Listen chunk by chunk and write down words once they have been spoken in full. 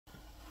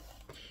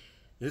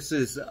This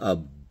is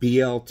a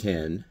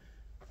BL10,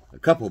 a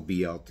couple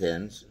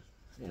BL10s,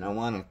 and I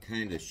want to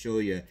kind of show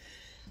you.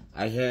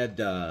 I had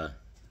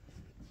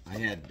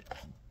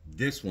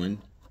this one.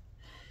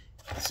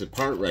 It's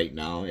apart right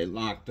now. It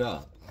locked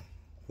up.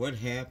 What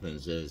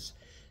happens is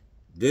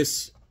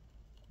this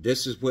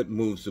is what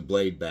moves the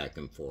blade back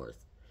and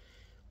forth.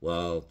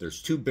 Well,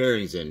 there's two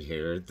bearings in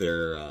here.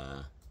 They're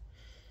a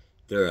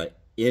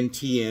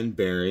NTN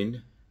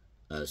bearing,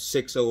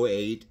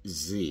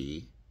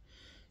 608Z,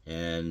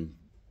 and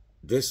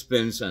this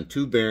spins on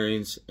two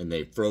bearings, and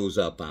they froze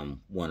up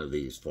on one of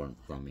these from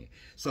me.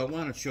 So I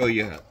want to show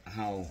you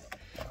how.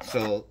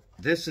 So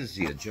this is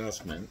the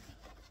adjustment.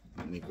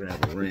 Let me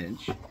grab a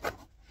wrench.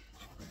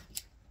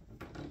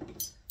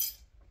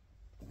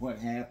 What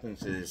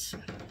happens is,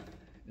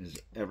 as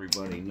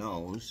everybody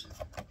knows,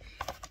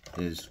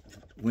 is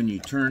when you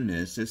turn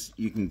this,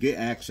 you can get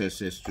access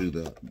this through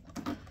the.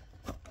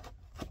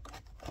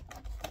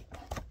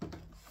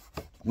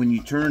 When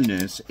you turn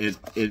this,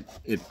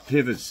 it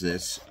pivots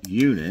this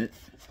unit.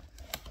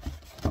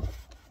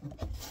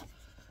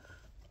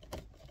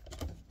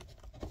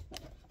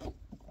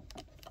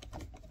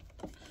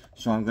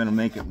 So I'm going to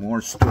make it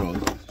more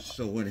stroke.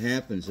 So what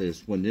happens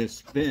is when this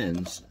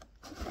spins,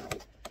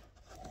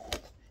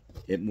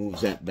 it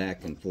moves that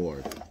back and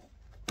forth.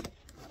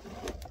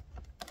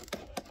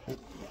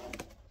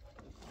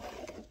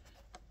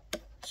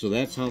 So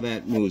that's how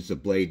that moves the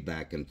blade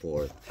back and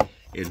forth.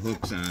 It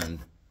hooks on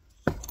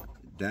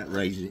that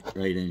right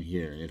in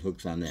here. It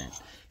hooks on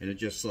that, and it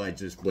just slides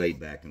this blade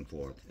back and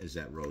forth as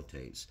that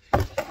rotates.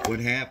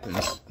 What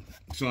happens,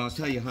 so I'll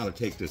tell you how to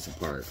take this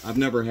apart. I've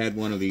never had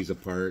one of these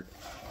apart.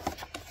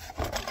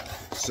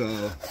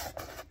 So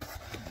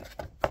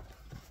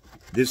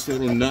this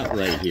little nut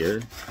right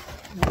here,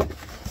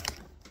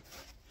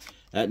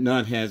 that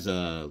nut has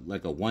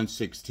like a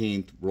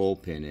 1/16 roll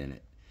pin in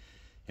it,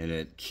 and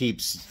it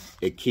keeps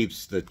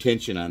the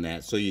tension on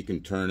that so you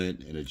can turn it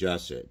and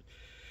adjust it.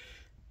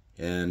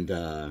 And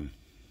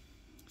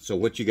so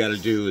what you got to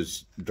do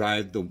is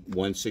drive the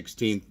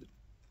 1/16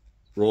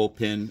 roll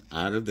pin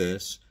out of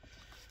this,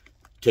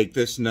 take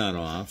this nut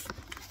off,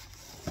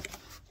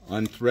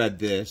 unthread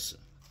this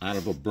out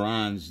of a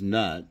bronze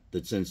nut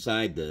that's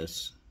inside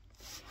this.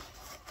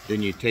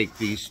 Then you take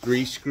these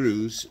three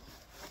screws.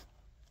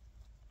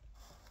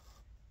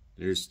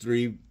 There's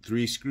three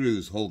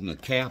screws holding a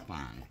cap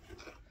on.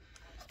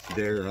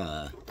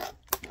 They're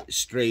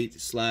straight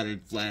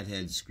slotted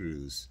flathead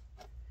screws.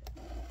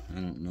 I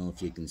don't know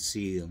if you can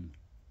see them.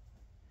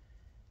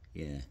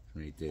 Yeah,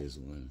 right there's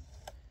one.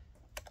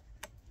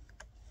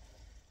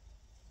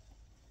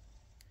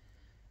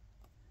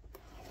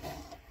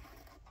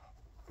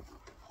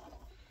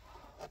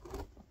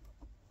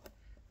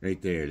 Right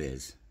there it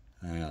is.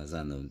 I was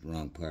on the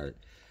wrong part.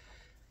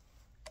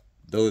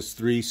 Those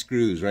three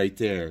screws right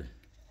there.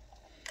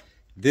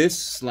 This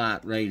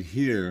slot right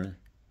here,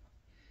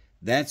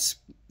 that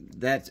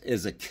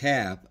is a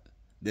cap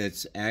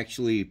that's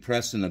actually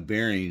pressing the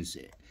bearings,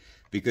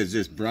 because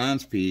this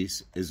bronze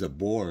piece is a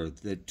bore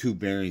that two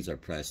bearings are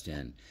pressed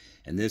in,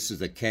 and this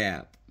is a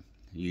cap.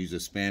 You use a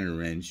spanner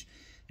wrench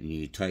and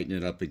you tighten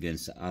it up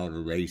against the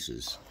outer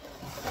races.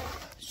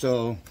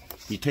 So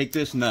you take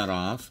this nut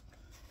off,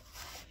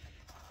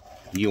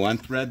 you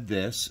unthread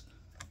this,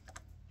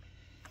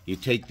 you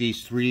take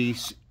these three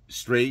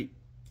straight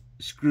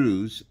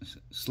screws,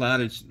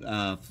 slotted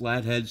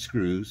flathead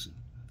screws,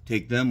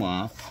 take them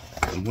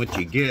off, and what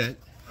you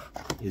get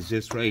is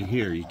this right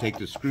here. You take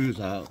the screws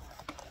out,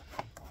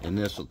 and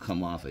this will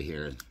come off of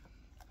here.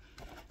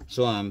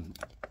 So I'm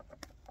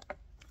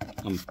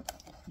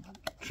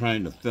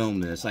trying to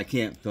film this. I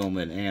can't film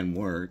it and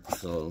work,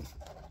 so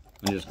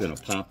I'm just going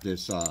to pop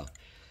this off.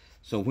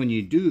 So when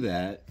you do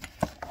that,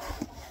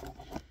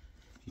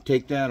 you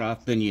take that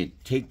off, then you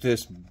take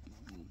this,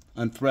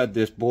 unthread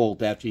this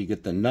bolt after you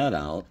get the nut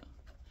out.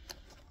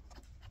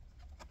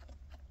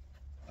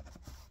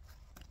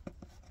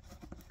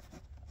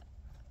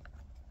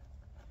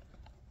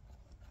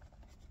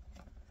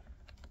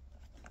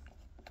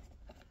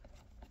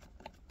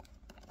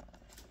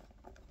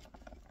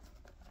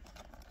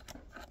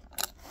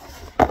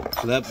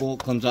 So that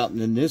bolt comes out, and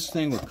then this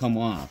thing will come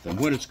off. And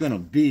what it's going to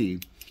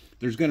be,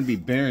 there's going to be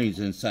bearings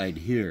inside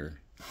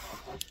here.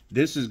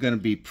 This is going to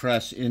be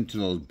pressed into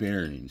those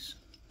bearings.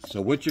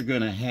 So what you're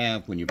going to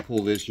have when you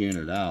pull this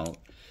unit out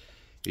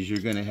is you're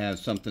going to have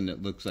something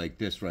that looks like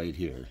this right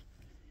here.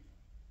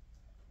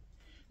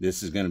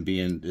 This is going to be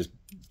in this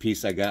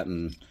piece I got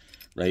in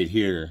right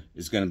here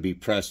is going to be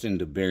pressed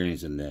into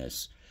bearings in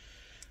this.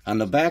 On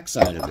the back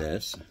side of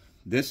this,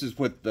 this is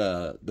what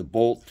the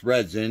bolt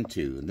threads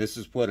into, and this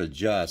is what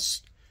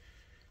adjusts.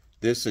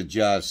 This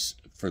adjusts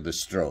for the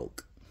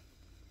stroke.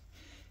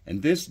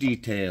 And this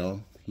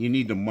detail, you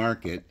need to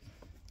mark it.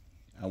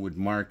 I would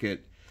mark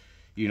it,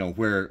 you know,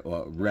 where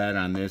red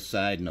on this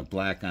side and a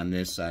black on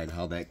this side,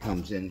 how that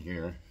comes in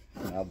here.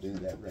 And I'll do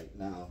that right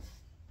now.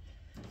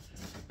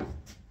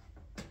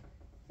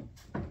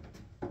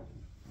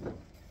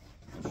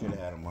 I should have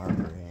had a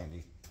marker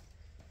handy.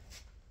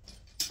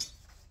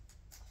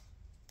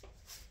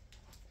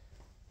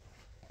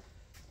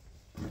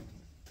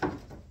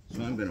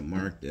 going to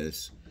mark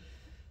this.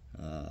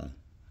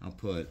 I'll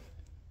put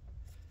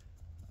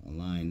a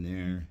line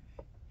there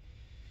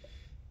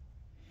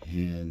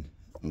and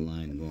a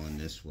line going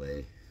this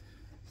way.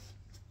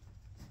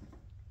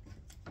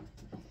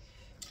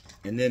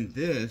 And then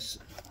this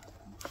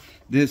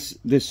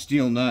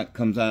steel nut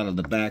comes out of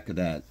the back of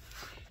that.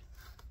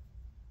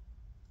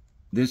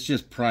 This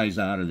just pries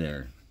out of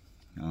there.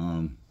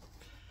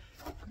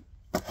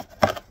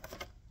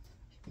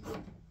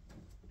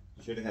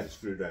 Should have had a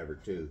screwdriver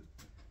too.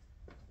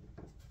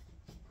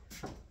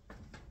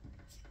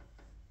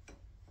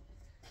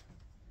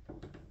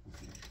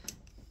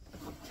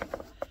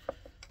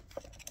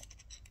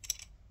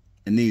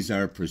 And these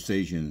are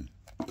precision.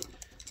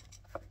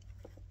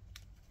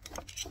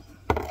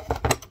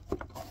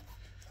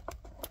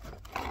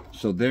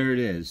 So there it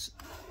is.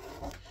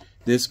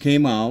 This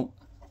came out,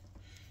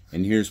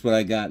 and here's what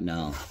I got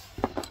now.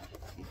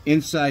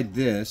 Inside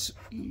this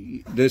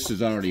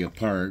is already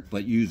apart,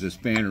 but use a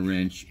spanner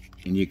wrench,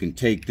 and you can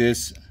take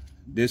this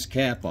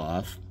cap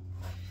off,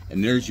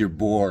 and there's your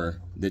bore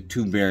that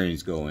 2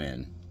 bearings go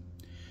in.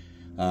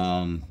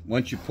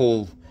 Once you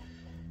pull,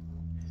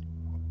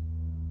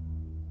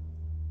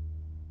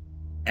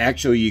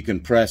 actually you can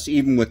press,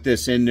 even with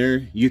this in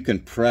there, you can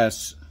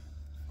press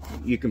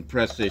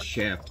this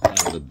shaft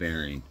out of the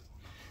bearing.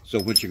 So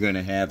what you're going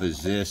to have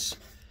is this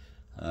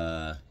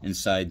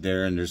inside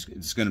there, and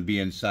it's going to be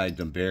inside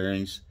the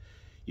bearings.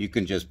 You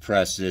can just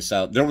press this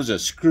out. There was a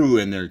screw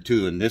in there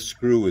too, and this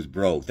screw was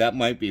broke. That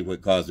might be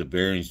what caused the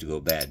bearings to go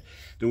bad.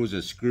 There was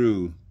a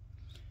screw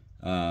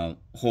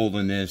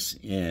holding this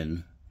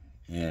in,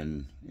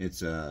 and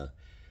it's a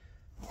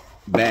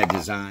bad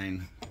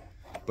design,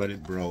 but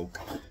it broke.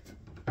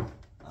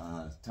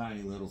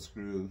 Tiny little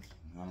screw.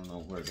 I don't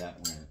know where that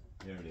went.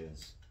 There it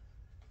is.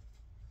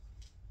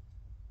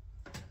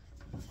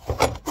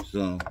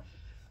 So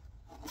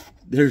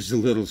there's the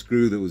little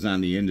screw that was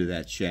on the end of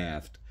that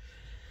shaft,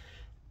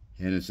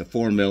 and it's a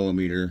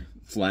 4mm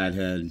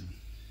flathead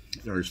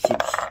or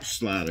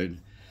slotted,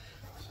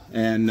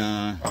 and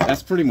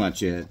that's pretty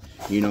much it.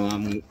 You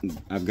know,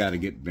 I've got to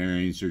get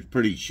bearings. They're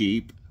pretty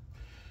cheap,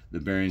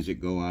 the bearings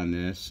that go on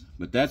this,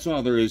 but that's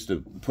all there is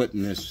to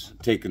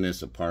taking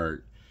this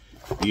apart.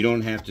 You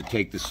don't have to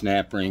take the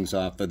snap rings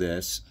off of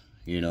this,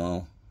 you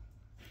know,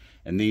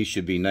 and these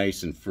should be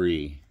nice and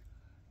free.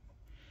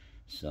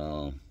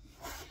 So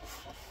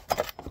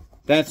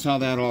that's how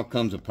that all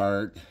comes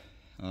apart.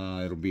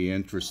 It'll be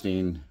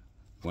interesting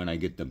when I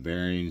get the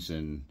bearings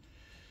and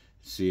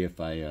see if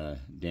I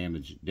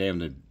damage.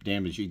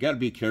 You got to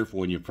be careful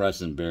when you're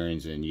pressing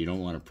bearings, and you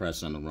don't want to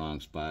press on the wrong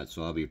spot.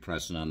 So I'll be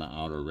pressing on the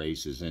outer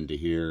races into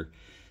here.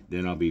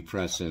 Then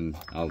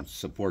I'll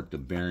support the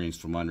bearings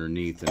from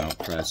underneath, and I'll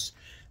press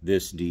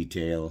this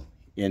detail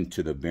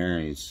into the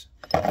bearings.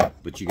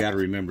 But you got to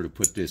remember to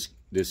put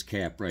this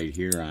cap right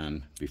here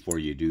on before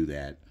you do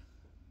that,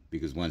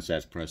 because once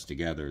that's pressed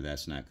together,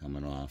 that's not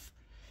coming off.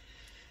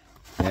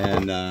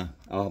 And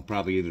I'll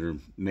probably either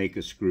make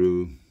a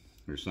screw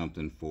or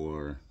something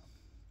for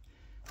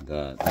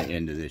the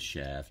end of this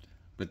shaft.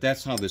 But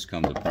that's how this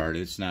comes apart.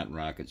 It's not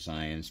rocket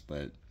science,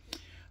 but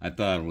I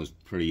thought it was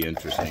pretty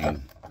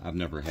interesting. I've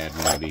never had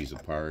one of these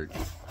apart.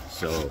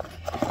 So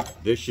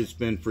this should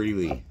spin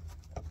freely.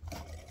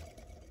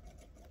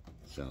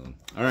 So,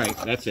 all right,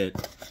 that's it.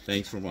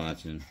 Thanks for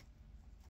watching.